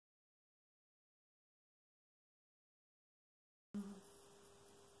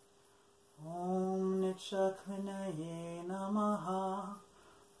Nityaklinaye namaha.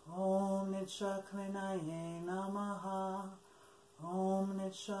 Om Nityaklinaye namaha. Om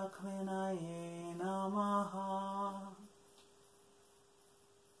Nityaklinaye namaha.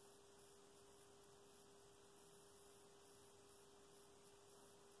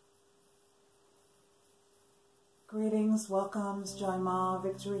 Greetings, welcomes, Jai Ma,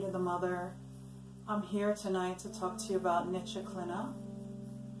 victory to the Mother. I'm here tonight to talk to you about Nityaklinna.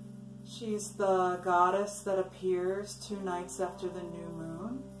 She's the goddess that appears 2 nights after the new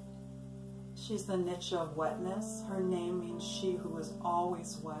moon. She's the Nitya of wetness. Her name means she who is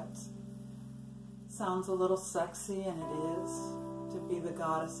always wet. Sounds a little sexy, and it is, to be the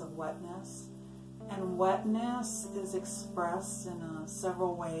goddess of wetness. And wetness is expressed in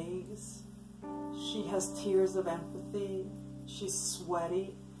several ways. She has tears of empathy. She's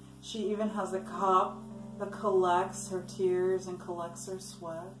sweaty. She even has a cup that collects her tears and collects her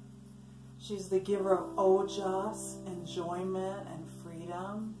sweat. She's the giver of ojas, enjoyment, and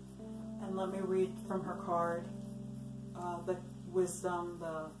freedom. And let me read from her card the wisdom,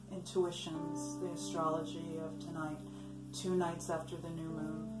 the intuitions, the astrology of tonight, 2 nights after the new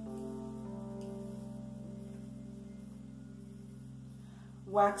moon.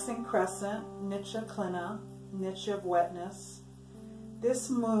 Waxing crescent, Nityaklinna, Nitya of wetness. This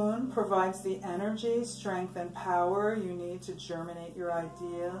moon provides the energy, strength, and power you need to germinate your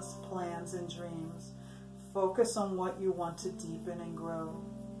ideas, plans, and dreams. Focus on what you want to deepen and grow.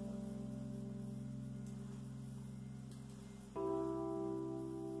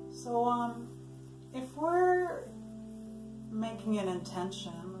 So, if we're making an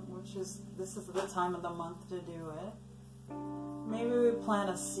intention, which is, this is the time of the month to do it, maybe we plant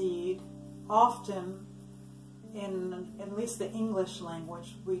a seed. Often, in at least the English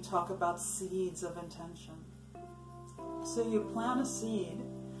language, we talk about seeds of intention. So you plant a seed,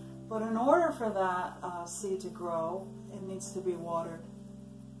 but in order for that seed to grow, it needs to be watered.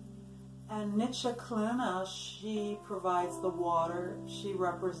 And Nityaklinna, she provides the water. She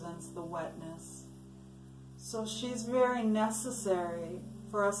represents the wetness. So she's very necessary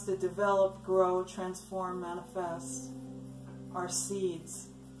for us to develop, grow, transform, manifest our seeds,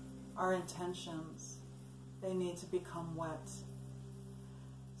 our intentions. They need to become wet.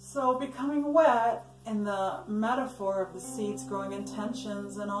 So becoming wet in the metaphor of the seeds growing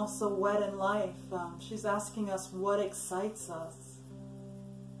intentions, and also wet in life, she's asking us what excites us.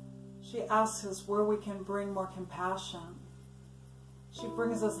 She asks us where we can bring more compassion. She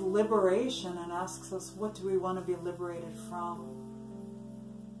brings us liberation and asks us, what do we want to be liberated from?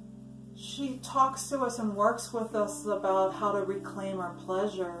 She talks to us and works with us about how to reclaim our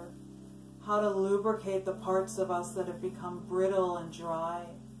pleasure, how to lubricate the parts of us that have become brittle and dry.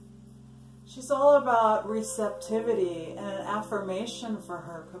 She's all about receptivity, and an affirmation for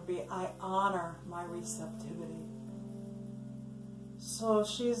her could be, I honor my receptivity. So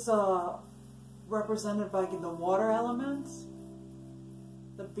she's represented by the water element,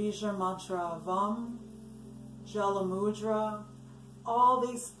 the Bija mantra Vam, Jala Mudra, all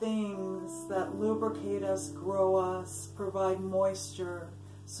these things that lubricate us, grow us, provide moisture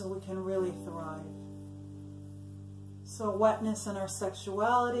so we can really thrive. So wetness in our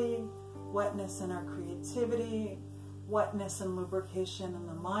sexuality, wetness in our creativity, wetness and lubrication in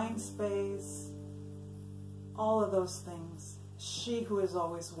the mind space, all of those things. She who is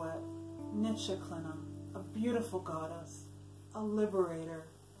always wet, Nityaklinna, a beautiful goddess, a liberator,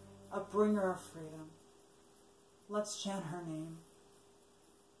 a bringer of freedom. Let's chant her name.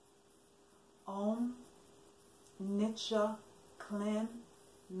 Om Nityaklinnaye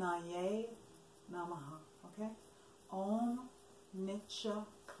namaha. Okay? Om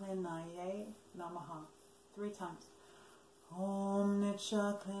Nityaklinnaye namaha. 3 times. Om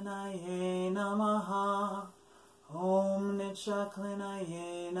Nityaklinnaye namaha. Om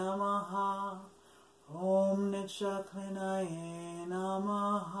Nityaklinnaye namaha. Om Nityaklinnaye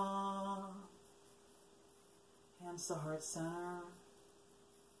namaha. Hands to heart center.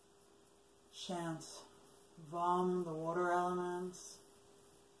 Chant Vam, the water elements,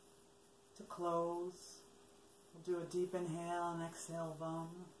 to close. We'll do a deep inhale and exhale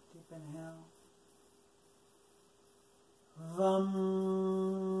Vam. Deep inhale. Vam.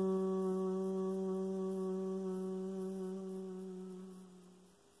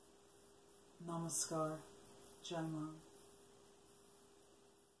 Namaskar. Jai Ma.